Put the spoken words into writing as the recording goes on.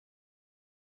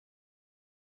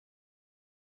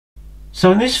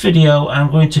So in this video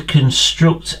I'm going to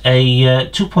construct a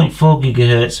 2.4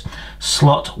 GHz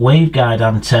slot waveguide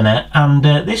antenna, and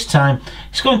this time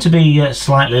it's going to be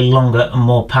slightly longer and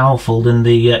more powerful than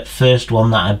the first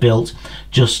one that I built,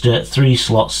 just 3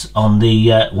 slots on the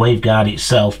waveguide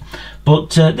itself.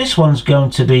 But this one's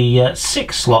going to be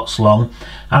 6 slots long,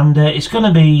 and it's going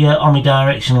to be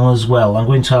omnidirectional as well. I'm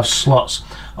going to have slots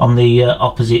on the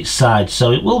opposite side,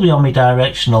 so it will be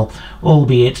omnidirectional,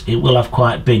 albeit it will have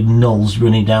quite big nulls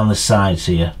running down the sides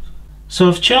here. So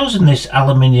I've chosen this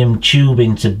aluminium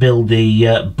tubing to build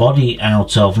the body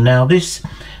out of. Now this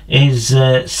is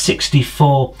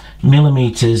 64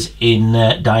 millimeters in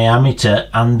diameter,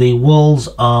 and the walls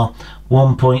are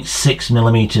 1.6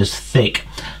 millimeters thick,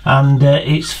 and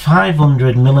it's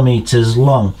 500 millimeters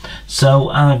long. So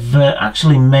I've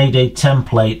actually made a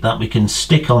template that we can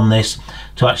stick on this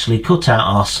to actually cut out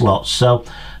our slots. So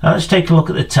let's take a look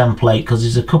at the template, because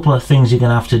there's a couple of things you're going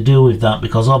to have to do with that,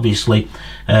 because obviously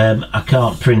I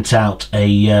can't print out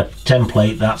a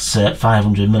template that's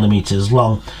 500 millimeters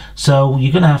long. So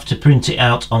you're going to have to print it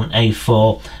out on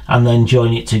A4 and then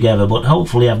join it together, but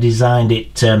hopefully I've designed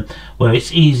it where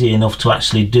it's easy enough to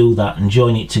actually do that and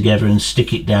join it together and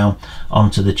stick it down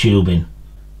onto the tubing.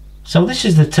 So this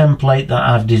is the template that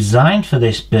I've designed for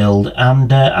this build,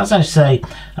 and as I say,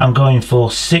 I'm going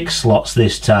for 6 slots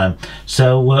this time.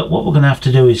 So what we're going to have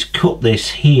to do is cut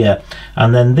this here,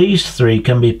 and then these 3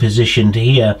 can be positioned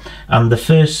here, and the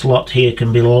first slot here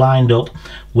can be lined up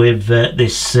with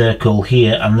this circle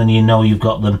here, and then you know you've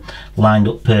got them lined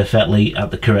up perfectly at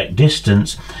the correct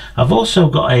distance. I've also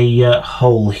got a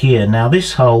hole here. Now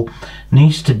this hole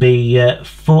needs to be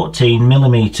 14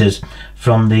 millimeters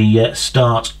from the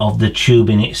start of the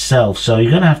tubing itself, so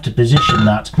you're going to have to position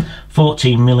that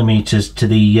 14 millimeters to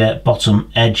the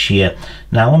bottom edge here.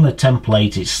 Now on the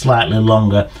template it's slightly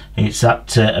longer, it's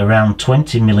at around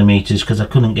 20 millimeters, because I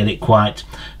couldn't get it quite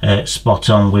spot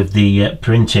on with the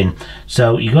printing.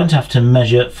 So you're going to have to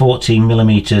measure 14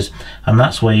 millimeters, and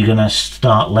that's where you're going to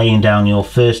start laying down your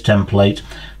first template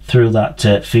through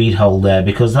that feed hole there,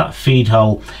 because that feed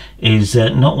hole is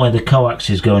not where the coax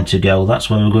is going to go. That's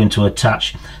where we're going to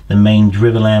attach the main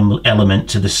driven element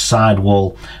to the side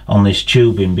wall on this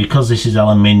tubing. Because this is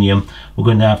aluminium, we're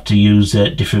going to have to use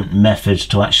different methods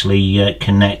to actually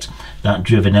connect that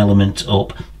driven element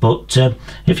up. But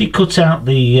if you cut out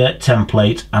the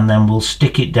template, and then we'll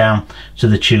stick it down to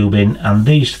the tubing, and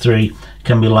these 3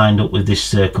 can be lined up with this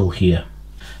circle here.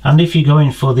 And if you're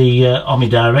going for the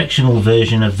omnidirectional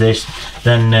version of this,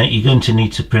 then you're going to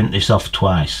need to print this off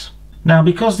twice. Now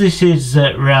because this is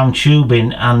round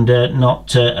tubing and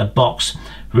not a box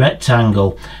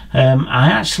rectangle,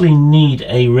 I actually need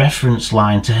a reference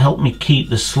line to help me keep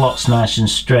the slots nice and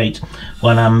straight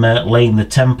when I'm laying the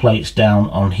templates down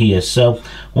on here. So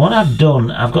what I've done,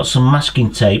 I've got some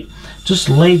masking tape, just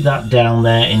laid that down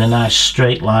there in a nice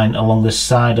straight line along the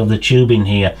side of the tubing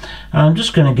here, and I'm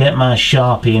just going to get my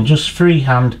Sharpie and just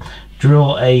freehand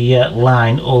draw a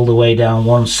line all the way down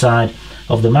one side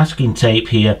of the masking tape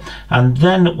here, and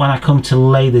then when I come to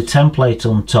lay the template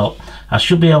on top, I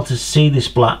should be able to see this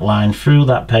black line through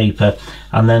that paper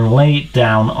and then lay it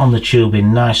down on the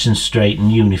tubing nice and straight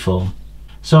and uniform.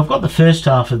 So I've got the first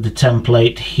half of the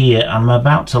template here, and I'm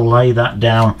about to lay that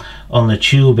down on the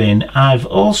tubing. I've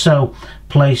also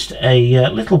placed a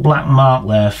little black mark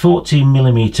there, 14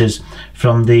 millimeters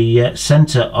from the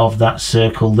center of that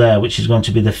circle there, which is going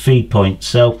to be the feed point.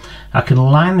 So I can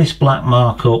line this black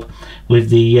mark up with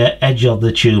the edge of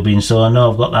the tubing, so I know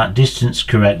I've got that distance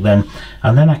correct then,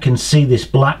 and then I can see this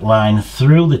black line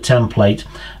through the template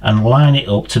and line it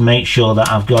up to make sure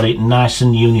that I've got it nice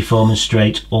and uniform and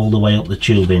straight all the way up the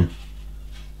tubing.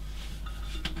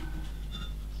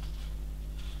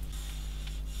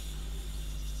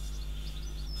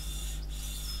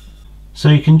 So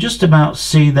you can just about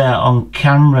see there on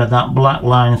camera that black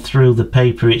line through the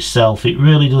paper itself. It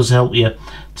really does help you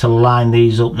to line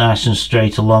these up nice and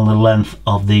straight along the length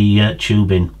of the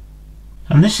tubing.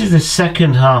 And this is the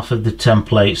second half of the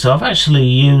template, so I've actually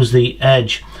used the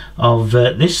edge of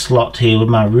this slot here with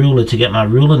my ruler to get my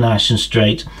ruler nice and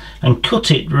straight and cut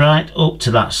it right up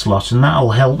to that slot, and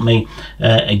that'll help me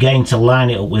again to line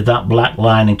it up with that black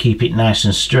line and keep it nice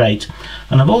and straight.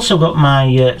 And I've also got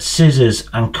my scissors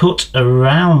and cut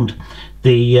around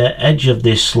the edge of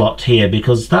this slot here,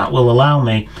 because that will allow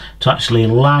me to actually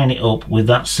line it up with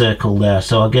that circle there,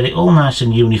 so I'll get it all nice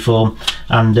and uniform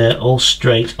and all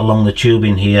straight along the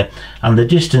tubing here, and the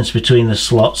distance between the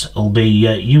slots will be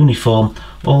uniform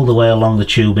all the way along the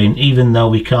tubing, even though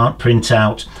we can't print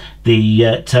out the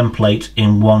template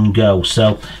in one go.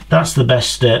 So that's the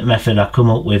best method I come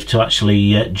up with to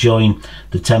actually join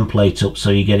the template up,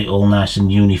 so you get it all nice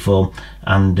and uniform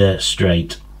and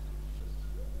straight.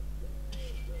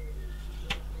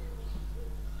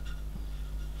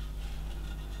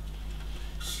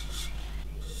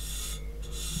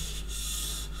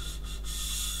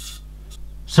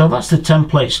 So that's the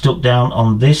template stuck down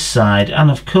on this side,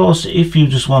 and of course if you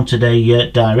just wanted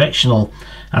a directional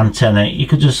antenna, you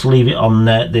could just leave it on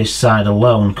this side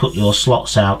alone, cut your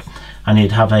slots out, and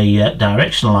you'd have a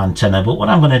directional antenna. But what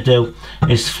I'm going to do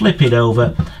is flip it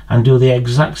over and do the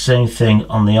exact same thing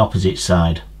on the opposite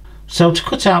side. So to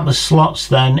cut out the slots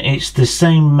then, it's the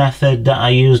same method that I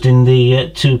used in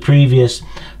the two previous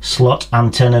slot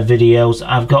antenna videos.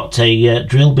 I've got a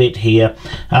drill bit here,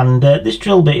 and this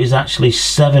drill bit is actually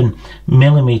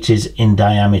 7mm in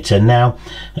diameter. Now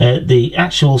the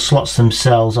actual slots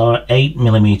themselves are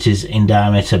 8mm in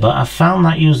diameter, but I found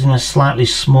that using a slightly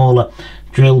smaller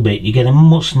drill bit you get a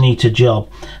much neater job,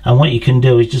 and what you can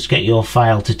do is just get your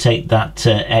file to take that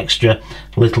extra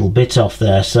little bit off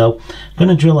there. So I'm going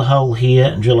to drill a hole here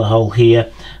and drill a hole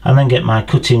here, and then get my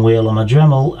cutting wheel on my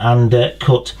Dremel and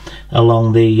cut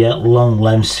along the long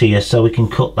lengths here so we can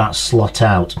cut that slot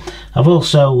out. I've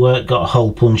also got a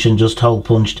hole punch and just hole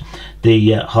punched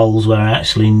the holes where I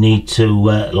actually need to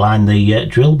line the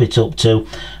drill bit up to,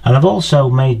 and I've also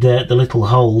made the little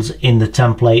holes in the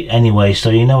template anyway, so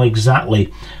you know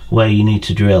exactly where you need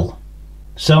to drill.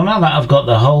 So now that I've got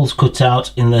the holes cut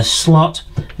out in the slot,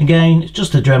 again it's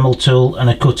just a Dremel tool and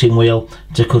a cutting wheel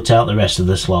to cut out the rest of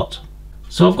the slot.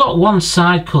 So I've got one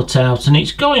side cut out and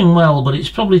it's going well, but it's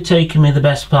probably taken me the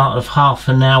best part of half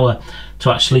an hour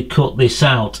to actually cut this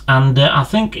out, and I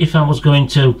think if I was going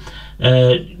to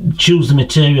choose the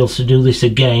materials to do this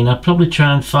again, I'd probably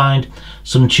try and find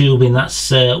some tubing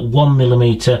that's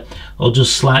 1mm or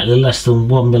just slightly less than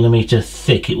 1mm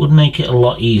thick. It would make it a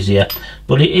lot easier,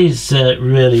 but it is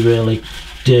really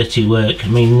dirty work. I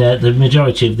mean, the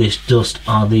majority of this dust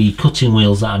are the cutting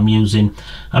wheels that I'm using,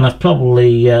 and I've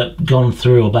probably gone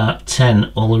through about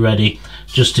 10 already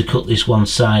just to cut this one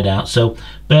side out. So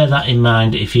bear that in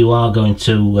mind if you are going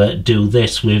to do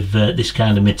this with this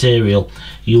kind of material.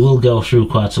 You will go through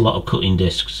quite a lot of cutting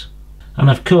discs, and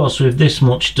of course with this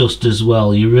much dust as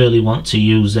well, you really want to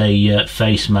use a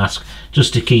face mask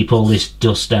just to keep all this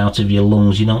dust out of your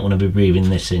lungs. You don't want to be breathing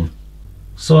this in.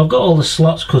 So I've got all the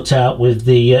slots cut out with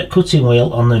the cutting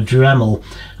wheel on the Dremel,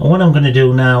 and what I'm going to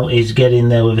do now is get in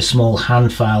there with a small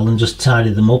hand file and just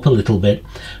tidy them up a little bit.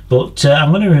 But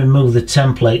I'm going to remove the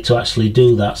template to actually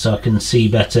do that so I can see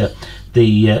better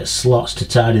the slots to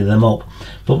tidy them up.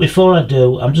 But before I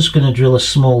do, I'm just going to drill a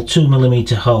small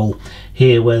 2mm hole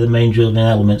here where the main drilling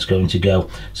element's going to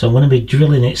go. So I'm going to be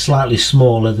drilling it slightly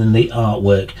smaller than the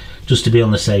artwork just to be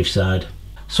on the safe side.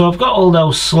 So I've got all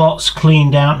those slots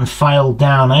cleaned out and filed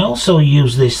down. I also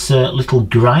use this little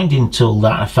grinding tool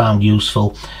that I found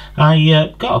useful.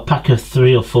 I got a pack of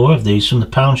 3 or 4 of these from the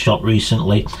pound shop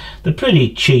recently. They're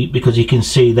pretty cheap because you can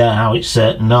see there how it's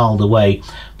gnarled away,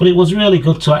 but it was really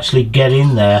good to actually get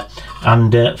in there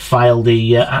and file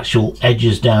the actual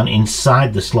edges down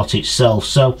inside the slot itself.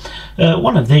 So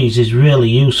one of these is really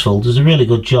useful, does a really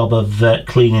good job of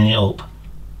cleaning it up.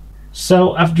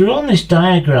 So I've drawn this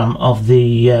diagram of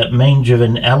the main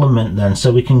driven element then,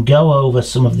 so we can go over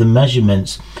some of the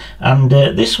measurements, and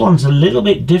this one's a little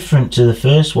bit different to the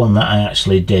first one that I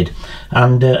actually did,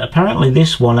 and apparently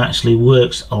this one actually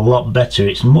works a lot better.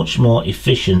 It's much more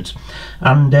efficient,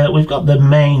 and we've got the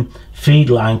main feed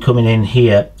line coming in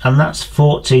here, and that's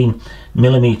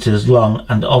 14mm long,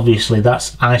 and obviously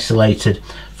that's isolated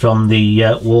from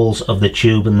the walls of the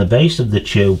tube and the base of the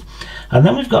tube. And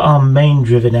then we've got our main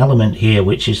driven element here,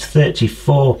 which is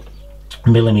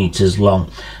 34mm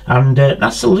long, and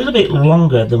that's a little bit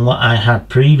longer than what I had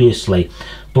previously,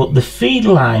 but the feed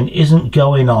line isn't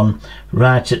going on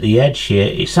right at the edge here.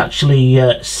 It's actually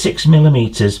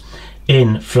 6mm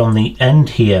in from the end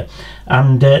here,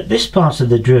 and this part of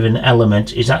the driven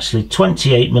element is actually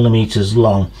 28mm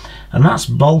long, and that's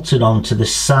bolted onto the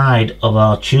side of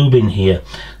our tubing here.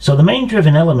 So the main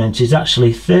driven element is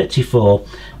actually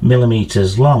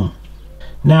 34mm long.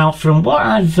 Now, from what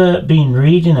I've been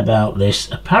reading about this,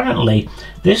 apparently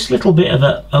this little bit of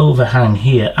an overhang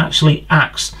here actually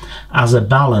acts as a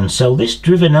balance. So this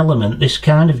driven element, this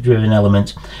kind of driven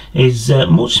element, is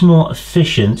much more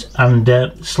efficient and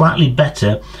slightly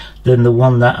better than the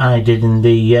one that I did in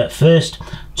the first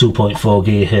 2.4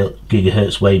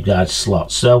 gigahertz waveguide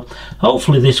slot. So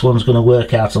hopefully this one's going to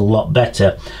work out a lot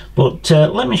better. But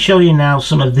let me show you now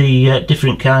some of the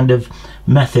different kind of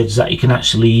methods that you can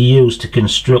actually use to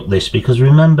construct this, because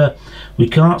remember, we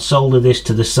can't solder this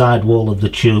to the side wall of the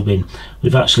tubing.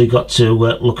 We've actually got to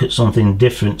look at something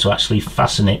different to actually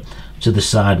fasten it to the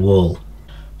side wall.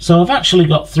 So I've actually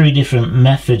got 3 different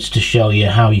methods to show you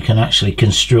how you can actually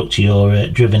construct your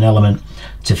driven element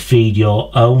to feed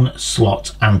your own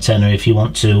slot antenna if you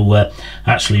want to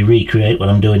actually recreate what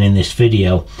I'm doing in this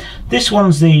video. This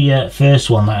one's the first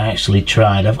one that I actually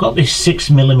tried. I've got this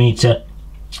 6mm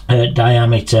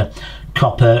diameter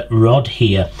copper rod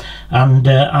here, and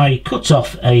I cut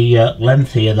off a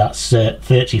length here that's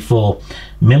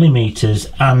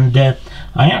 34mm, and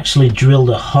I actually drilled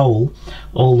a hole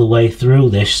all the way through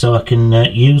this so I can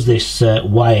use this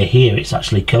wire here. It's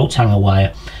actually coat hanger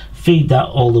wire. Feed that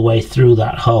all the way through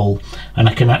that hole, and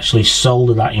I can actually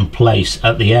solder that in place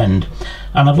at the end.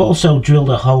 And I've also drilled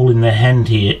a hole in the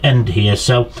end here,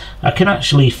 so I can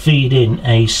actually feed in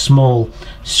a small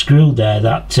screw there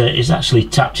that is actually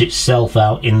tapped itself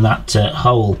out in that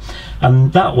hole,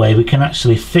 and that way we can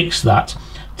actually fix that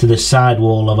to the side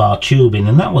wall of our tubing.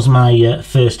 And that was my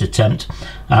first attempt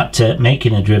at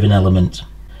making a driven element.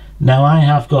 Now I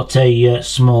have got a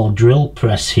small drill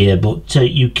press here, but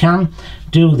you can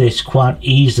do this quite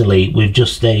easily with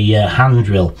just a hand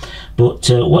drill. But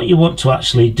what you want to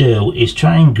actually do is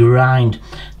try and grind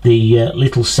the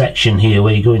little section here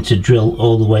where you're going to drill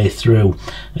all the way through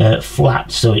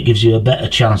flat, so it gives you a better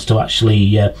chance to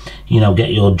actually you know,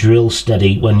 get your drill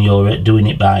steady when you're doing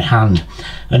it by hand.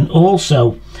 And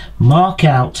also mark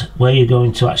out where you're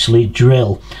going to actually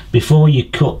drill before you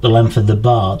cut the length of the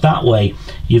bar. That way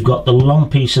you've got the long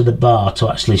piece of the bar to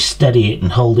actually steady it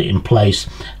and hold it in place,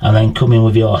 and then come in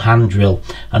with your hand drill,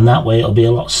 and that way it'll be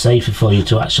a lot safer for you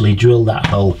to actually drill that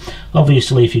hole.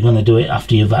 Obviously if you're going to do it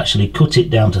after you've actually cut it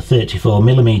down to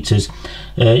 34mm,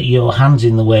 your hand's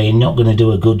in the way and not going to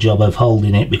do a good job of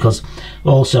holding it, because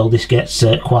also this gets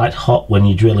quite hot when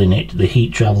you're drilling it. The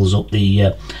heat travels up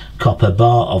the copper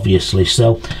bar obviously.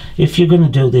 So if you're going to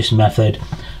do this method,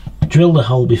 drill the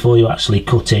hole before you actually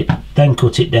cut it, then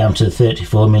cut it down to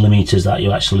 34mm that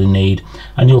you actually need,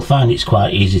 and you'll find it's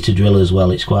quite easy to drill as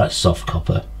well. It's quite soft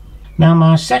copper. Now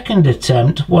my second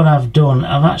attempt, what I've done,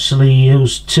 I've actually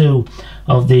used 2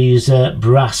 of these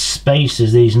brass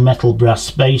spacers, these metal brass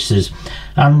spacers,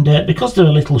 and because they're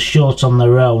a little short on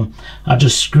their own, I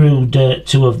just screwed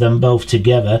 2 of them both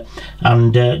together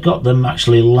and got them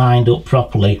actually lined up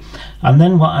properly. And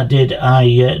then what I did,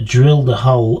 I drilled the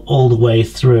hole all the way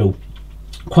through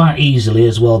quite easily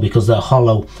as well, because they're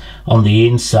hollow on the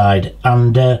inside.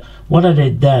 And what I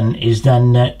did then is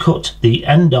cut the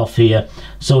end off here,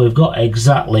 so we've got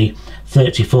exactly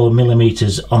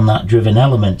 34mm on that driven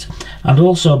element. And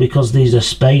also because these are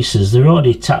spacers, they're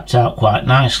already tapped out quite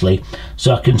nicely,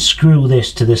 so I can screw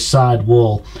this to the side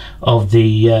wall of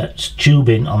the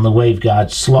tubing on the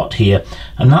waveguide slot here,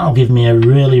 and that'll give me a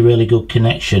really good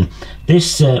connection.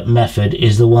 This method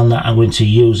is the one that I'm going to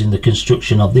use in the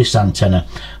construction of this antenna,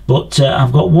 but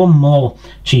I've got one more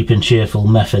cheap and cheerful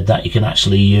method that you can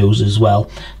actually use as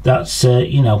well. That's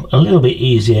you know, a little bit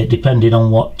easier depending on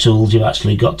what tools you've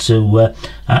actually got to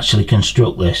actually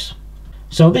construct this.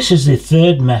 So this is the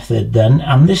third method then,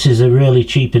 and this is a really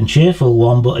cheap and cheerful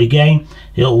one, but again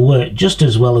it'll work just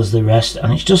as well as the rest,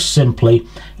 and it's just simply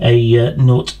a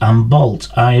nut and bolt.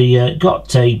 I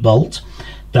got a bolt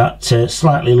that's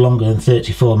slightly longer than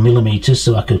 34mm,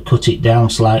 so I could cut it down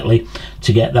slightly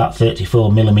to get that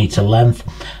 34mm length.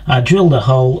 I drilled a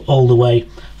hole all the way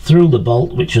through the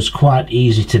bolt, which was quite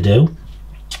easy to do,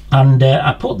 and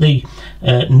I put the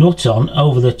nut on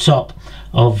over the top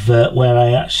of where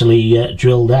I actually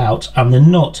drilled out, and the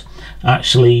nut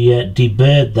actually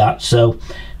deburred that, so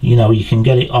you know, you can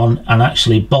get it on and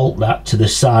actually bolt that to the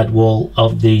side wall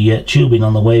of the tubing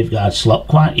on the waveguide slot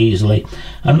quite easily.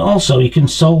 And also you can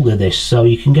solder this, so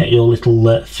you can get your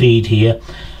little feed here,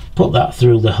 put that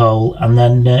through the hole, and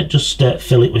then just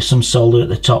fill it with some solder at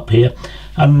the top here,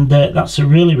 and that's a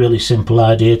really simple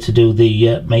idea to do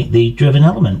the make the driven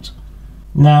element.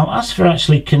 Now as for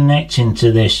actually connecting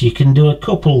to this, you can do a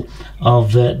couple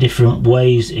of different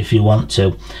ways if you want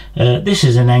to. This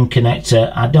is an end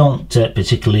connector. I don't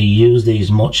particularly use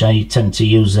these much. I tend to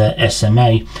use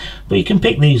SMA, but you can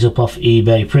pick these up off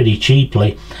eBay pretty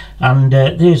cheaply. And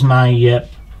here's my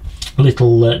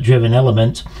little driven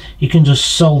element. You can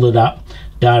just solder that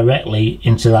directly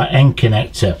into that end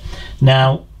connector.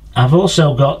 Now I've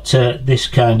also got this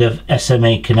kind of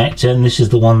SMA connector, and this is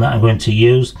the one that I'm going to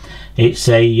use. It's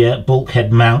a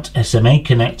bulkhead mount SMA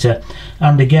connector,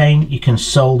 and again you can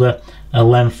solder a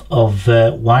length of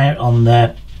wire on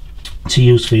there to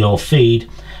use for your feed,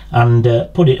 and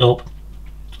put it up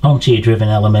onto your driven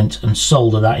element and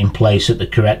solder that in place at the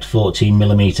correct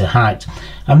 14mm height.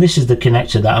 And this is the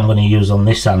connector that I'm going to use on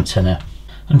this antenna.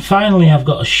 And finally, I've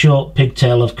got a short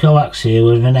pigtail of coax here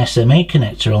with an SMA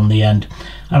connector on the end,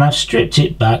 and I've stripped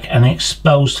it back and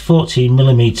exposed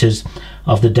 14mm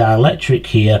of the dielectric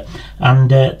here, and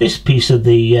this piece of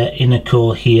the inner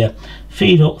core here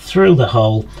feed up through the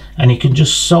hole, and you can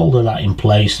just solder that in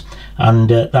place, and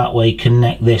that way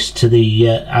connect this to the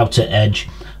outer edge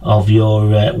of your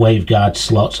waveguide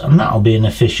slot, and that'll be an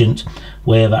efficient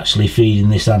way of actually feeding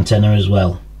this antenna as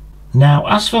well. Now,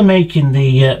 as for making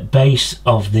the base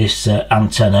of this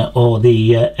antenna, or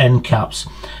the end caps,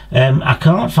 I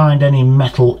can't find any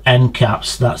metal end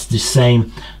caps that's the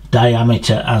same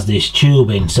diameter as this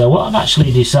tubing. So what I've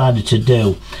actually decided to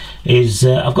do is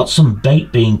I've got some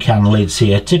baked bean can lids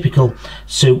here, typical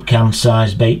soup can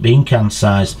size, baked bean can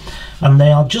size, and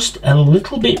they are just a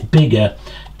little bit bigger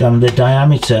than the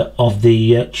diameter of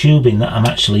the tubing that I'm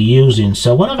actually using.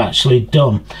 So what I've actually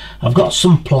done, I've got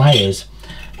some pliers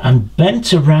and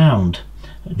bent around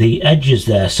the edges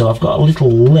there, so I've got a little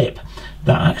lip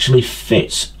that actually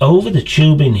fits over the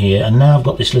tubing here, and now I've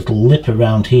got this little lip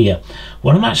around here.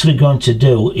 What I'm actually going to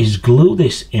do is glue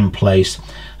this in place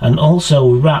and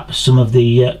also wrap some of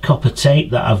the copper tape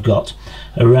that I've got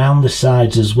around the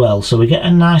sides as well, so we get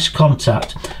a nice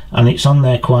contact, and it's on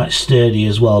there quite sturdy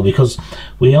as well, because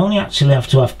we only actually have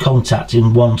to have contact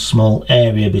in one small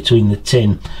area between the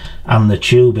tin and the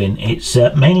tubing. It's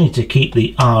mainly to keep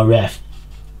the RF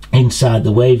inside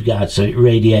the waveguide so it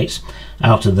radiates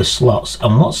out of the slots.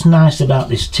 And what's nice about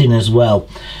this tin as well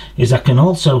is I can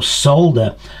also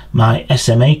solder my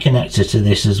SMA connector to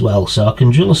this as well, so I can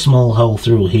drill a small hole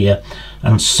through here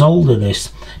and solder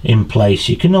this in place.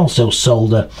 You can also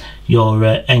solder your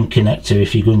end connector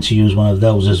if you're going to use one of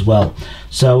those as well.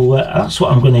 So that's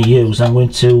what I'm going to use. I'm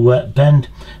going to bend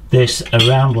this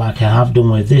around like I have done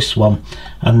with this one,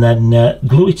 and then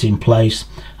glue it in place,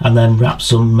 and then wrap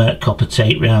some copper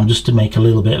tape around just to make a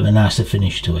little bit of a nicer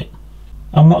finish to it.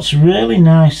 And what's really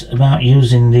nice about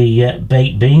using the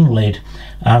baked bean lid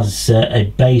as a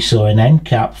base or an end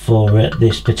cap for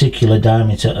this particular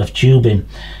diameter of tubing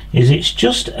is it's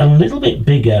just a little bit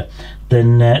bigger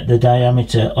than the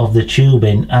diameter of the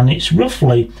tubing, and it's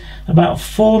roughly about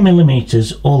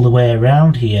 4mm all the way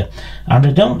around here, and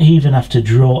I don't even have to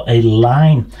draw a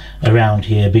line around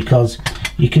here, because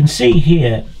you can see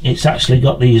here it's actually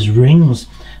got these rings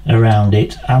around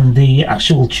it, and the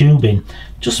actual tubing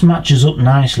just matches up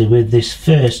nicely with this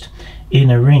first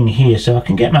inner ring here. So I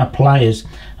can get my pliers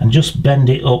and just bend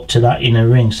it up to that inner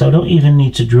ring, so I don't even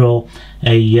need to draw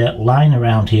a line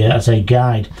around here as a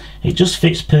guide. It just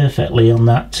fits perfectly on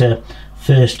that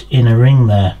first inner ring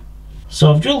there. So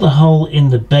I've drilled a hole in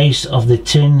the base of the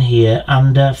tin here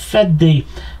and fed the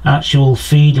actual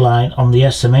feed line on the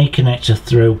SMA connector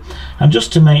through, and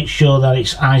just to make sure that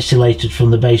it's isolated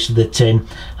from the base of the tin,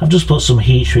 I've just put some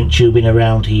heat shrink tubing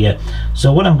around here.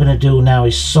 So what I'm going to do now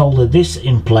is solder this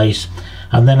in place,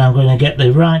 and then I'm going to get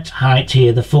the right height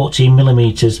here, the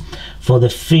 14mm, for the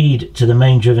feed to the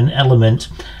main driven element,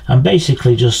 and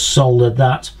basically just solder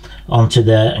that onto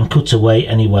there and cut away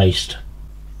any waste.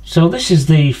 So this is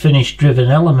the finished driven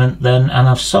element then, and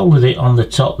I've soldered it on the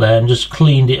top there and just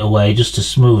cleaned it away just to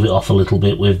smooth it off a little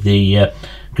bit with the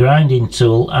grinding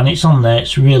tool, and it's on there.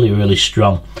 It's really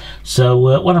strong. So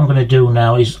what I'm going to do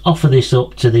now is offer this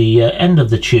up to the end of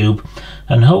the tube,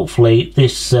 and hopefully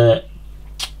this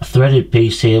threaded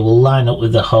piece here will line up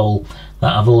with the hole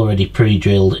that I've already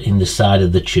pre-drilled in the side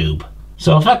of the tube.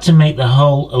 So I've had to make the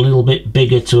hole a little bit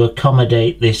bigger to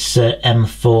accommodate this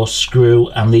M4 screw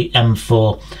and the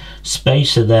M4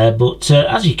 spacer there, but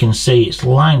as you can see, it's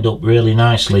lined up really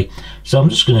nicely. So I'm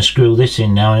just going to screw this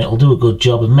in now, and it'll do a good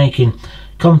job of making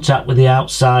contact with the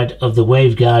outside of the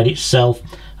waveguide itself,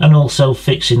 and also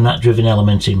fixing that driven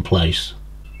element in place.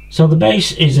 So the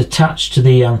base is attached to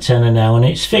the antenna now, and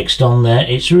it's fixed on there.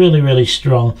 It's really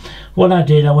strong. What I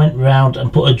did, I went round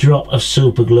and put a drop of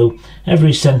super glue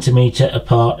every centimetre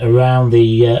apart around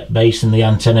the base and the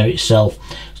antenna itself.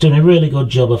 It's doing a really good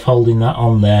job of holding that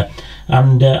on there.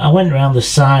 And I went around the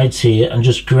sides here and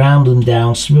just ground them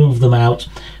down, smoothed them out,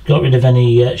 got rid of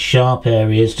any sharp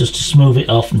areas just to smooth it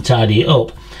off and tidy it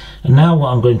up. And now what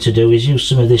I'm going to do is use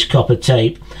some of this copper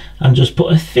tape and just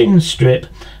put a thin strip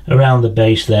around the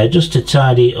base there just to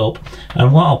tidy it up.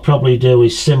 And what I'll probably do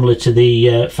is similar to the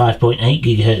 5.8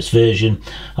 GHz version,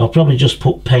 I'll probably just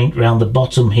put paint around the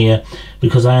bottom here,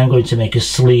 because I am going to make a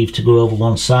sleeve to go over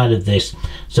one side of this,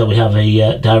 so we have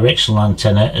a directional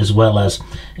antenna as well as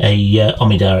a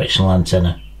omnidirectional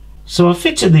antenna. So I've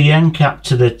fitted the end cap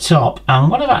to the top,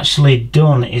 and what I've actually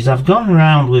done is I've gone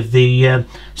around with the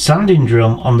sanding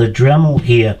drum on the Dremel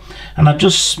here, and I've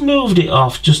just smoothed it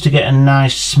off just to get a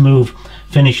nice smooth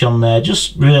finish on there,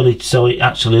 just really so it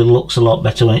actually looks a lot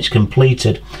better when it's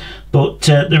completed. But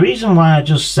the reason why I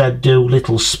just said do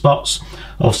little spots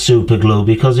of super glue,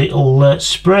 because it'll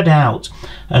spread out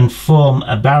and form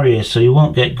a barrier, so you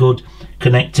won't get good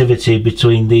connectivity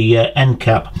between the end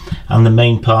cap and the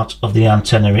main part of the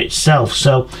antenna itself.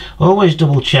 So always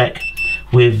double check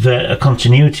with a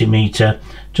continuity meter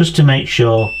just to make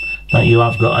sure that you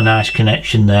have got a nice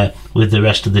connection there with the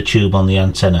rest of the tube on the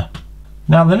antenna.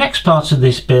 Now the next part of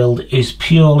this build is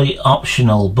purely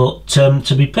optional, but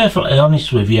to be perfectly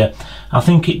honest with you, I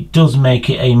think it does make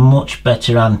it a much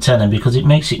better antenna because it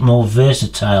makes it more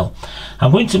versatile.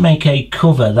 I'm going to make a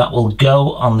cover that will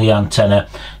go on the antenna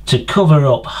to cover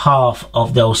up half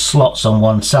of those slots on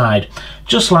one side,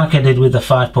 just like I did with the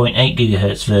 5.8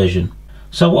 GHz version.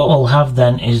 So what we'll have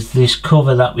then is this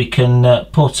cover that we can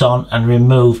put on and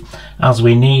remove as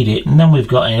we need it, and then we've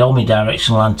got an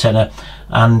omnidirectional antenna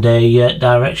and a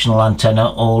directional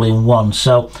antenna all in one.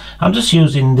 So I'm just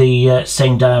using the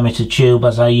same diameter tube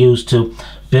as I used to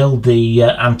build the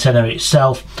antenna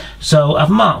itself. So I've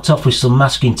marked off with some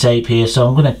masking tape here, so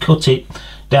I'm going to cut it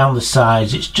down the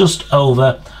sides. It's just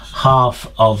over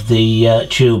half of the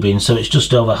tubing, so it's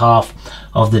just over half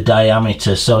of the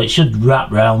diameter, so it should wrap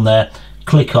round there,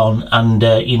 click on, and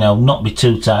you know, not be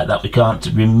too tight that we can't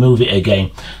remove it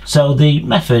again. So the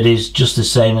method is just the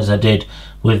same as I did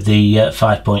with the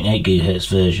 5.8 GHz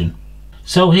version.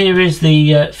 So here is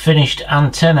the finished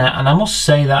antenna, and I must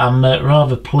say that I'm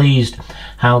rather pleased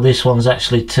how this one's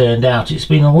actually turned out. It's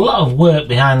been a lot of work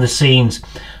behind the scenes,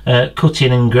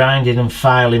 cutting and grinding and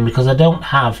filing, because I don't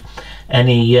have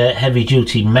any heavy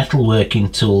duty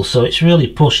metalworking tools, so it's really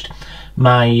pushed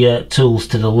my tools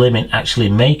to the limit actually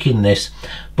making this.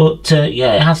 But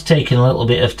yeah, it has taken a little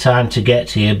bit of time to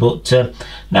get here, but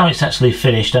now it's actually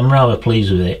finished. I'm rather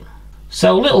pleased with it.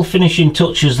 So little finishing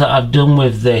touches that I've done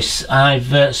with this: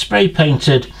 I've spray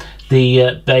painted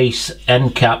the base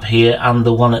end cap here and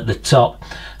the one at the top,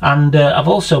 and I've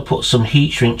also put some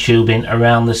heat shrink tubing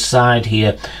around the side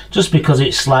here, just because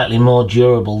it's slightly more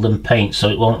durable than paint, so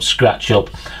it won't scratch up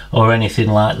or anything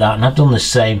like that. And I've done the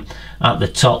same at the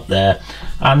top there,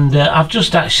 and I've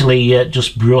just actually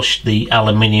just brushed the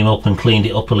aluminium up and cleaned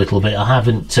it up a little bit. I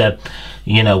haven't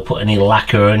you know, put any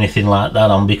lacquer or anything like that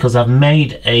on, because I've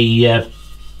made a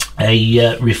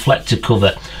reflector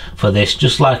cover for this,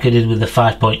 just like I did with the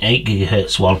 5.8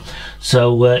 GHz one.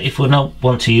 So if we don't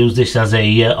want to use this as a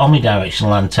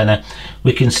omnidirectional antenna,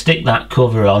 we can stick that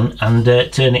cover on and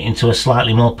turn it into a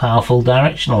slightly more powerful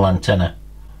directional antenna.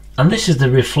 And this is the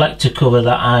reflector cover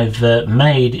that I've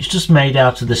made. It's just made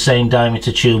out of the same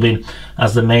diameter tubing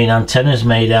as the main antenna is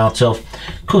made out of,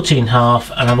 cut in half,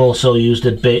 and I've also used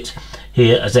a bit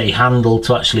here as a handle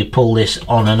to actually pull this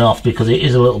on and off, because it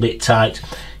is a little bit tight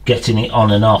getting it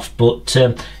on and off, but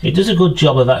it does a good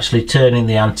job of actually turning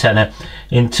the antenna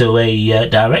into a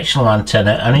directional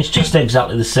antenna, and it's just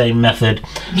exactly the same method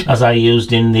as I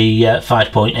used in the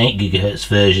 5.8 GHz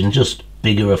version, just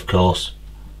bigger of course.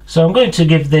 So I'm going to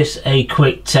give this a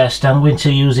quick test. I'm going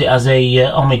to use it as a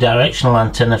omnidirectional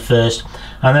antenna first,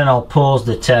 and then I'll pause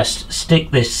the test,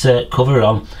 stick this cover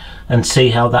on, and see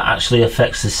how that actually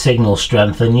affects the signal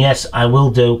strength. And yes, I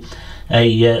will do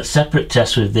a separate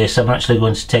test with this. I'm actually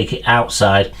going to take it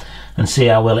outside and see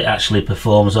how well it actually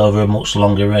performs over a much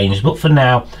longer range, but for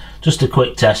now just a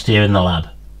quick test here in the lab.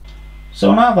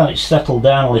 So now that it's settled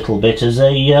down a little bit as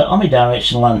a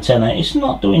omnidirectional antenna, it's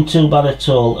not doing too bad at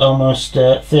all. Almost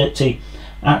 30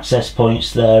 access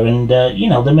points there, and you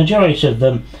know, the majority of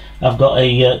them have got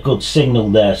a good signal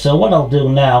there. So what I'll do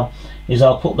now is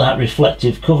I'll put that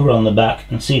reflective cover on the back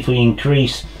and see if we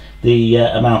increase the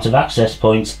amount of access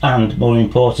points, and more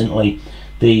importantly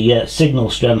the signal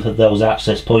strength of those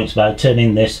access points, by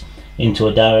turning this into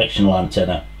a directional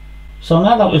antenna. So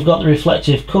now that we've got the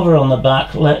reflective cover on the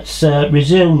back, let's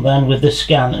resume then with the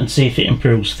scan and see if it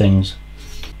improves things.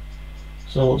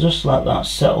 So we'll just let that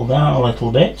settle down a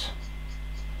little bit,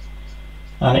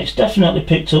 and it's definitely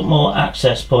picked up more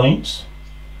access points,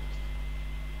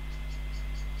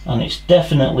 and it's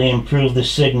definitely improved the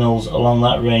signals along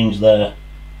that range there.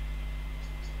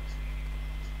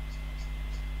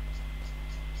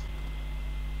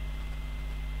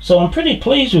 So I'm pretty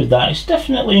pleased with that. It's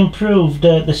definitely improved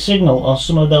the signal on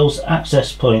some of those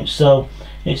access points, so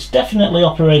it's definitely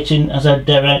operating as a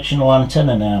directional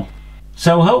antenna now.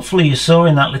 So hopefully you saw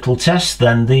in that little test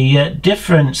then the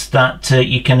difference that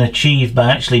you can achieve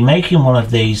by actually making one of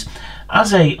these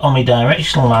as a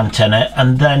omnidirectional antenna,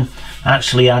 and then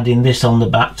actually adding this on the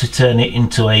back to turn it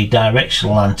into a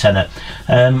directional antenna.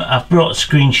 I've brought a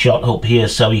screenshot up here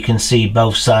so you can see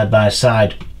both side by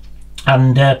side,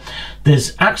 and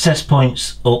there's access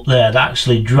points up there that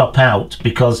actually drop out,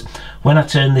 because when I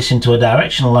turn this into a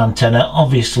directional antenna,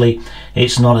 obviously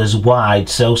it's not as wide,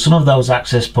 so some of those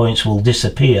access points will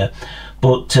disappear.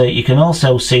 But you can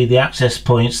also see the access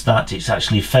points that it's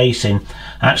actually facing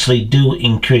actually do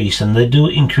increase, and they do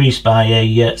increase by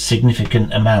a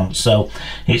significant amount. So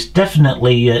it's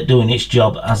definitely doing its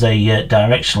job as a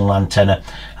directional antenna.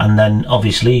 And then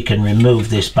obviously you can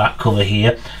remove this back cover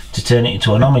here to turn it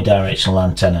into an omnidirectional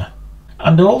antenna.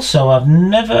 And also, I've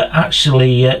never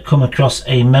actually come across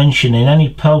a mention in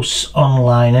any posts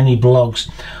online, any blogs,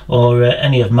 or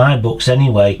any of my books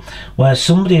anyway, where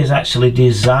somebody has actually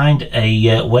designed a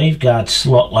waveguide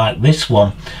slot like this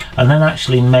one, and then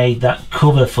actually made that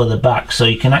cover for the back so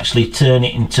you can actually turn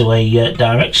it into a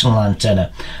directional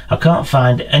antenna. I can't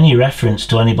find any reference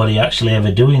to anybody actually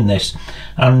ever doing this.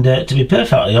 And to be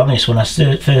perfectly honest, when I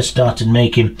first started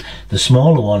making the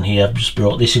smaller one here, I've just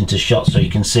brought this into shot so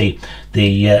you can see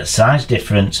the size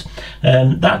difference.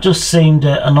 That just seemed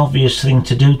an obvious thing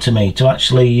to do to me, to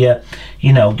actually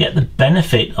you know, get the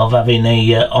benefit of having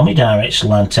a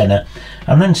omnidirectional antenna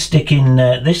and then sticking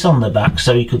this on the back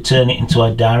so you could turn it into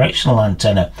a directional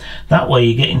antenna. That way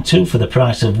you're getting two for the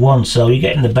price of one, so you're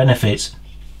getting the benefits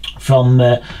from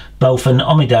both an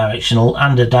omnidirectional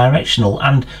and a directional,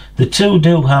 and the two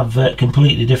do have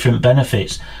completely different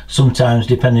benefits, sometimes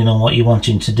depending on what you're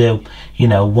wanting to do. You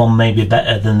know, one may be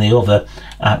better than the other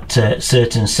at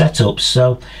certain setups.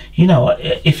 So, you know,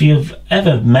 if you've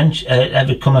ever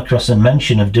come across a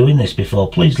mention of doing this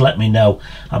before, please let me know.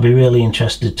 I'll be really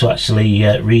interested to actually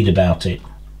read about it.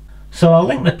 So I'll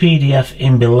link the PDF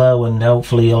in below, and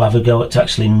hopefully you'll have a go at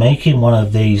actually making one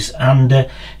of these. And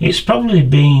it's probably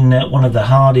been one of the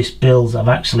hardest builds I've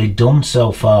actually done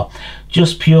so far,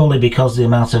 just purely because of the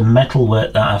amount of metal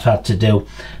work that I've had to do,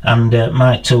 and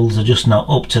my tools are just not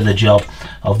up to the job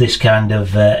of this kind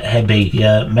of heavy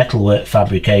metalwork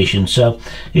fabrication. So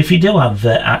if you do have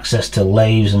access to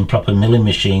lathes and proper milling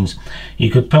machines,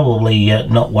 you could probably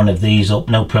knock one of these up,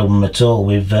 no problem at all,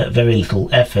 with very little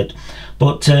effort.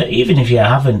 But even if you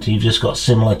haven't, you've just got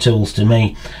similar tools to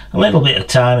me, a little bit of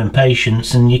time and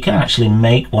patience, and you can actually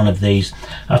make one of these.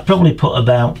 I've probably put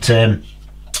about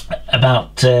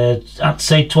I'd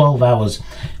say 12 hours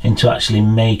into actually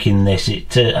making this.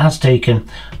 It has taken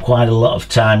quite a lot of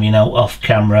time, you know, off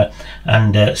camera,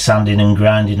 and sanding and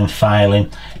grinding and filing.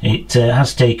 It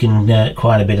has taken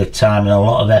quite a bit of time and a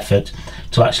lot of effort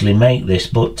to actually make this,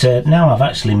 but now I've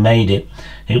actually made it,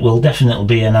 it will definitely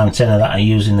be an antenna that I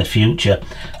use in the future,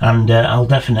 and I'll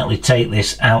definitely take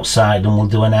this outside and we'll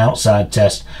do an outside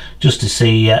test just to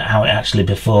see how it actually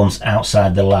performs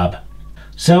outside the lab.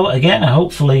 So again,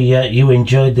 hopefully you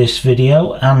enjoyed this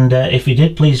video, and if you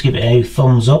did, please give it a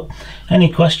thumbs up.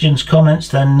 Any questions, comments,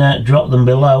 then drop them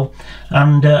below,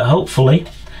 and hopefully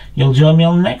you'll join me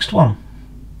on the next one.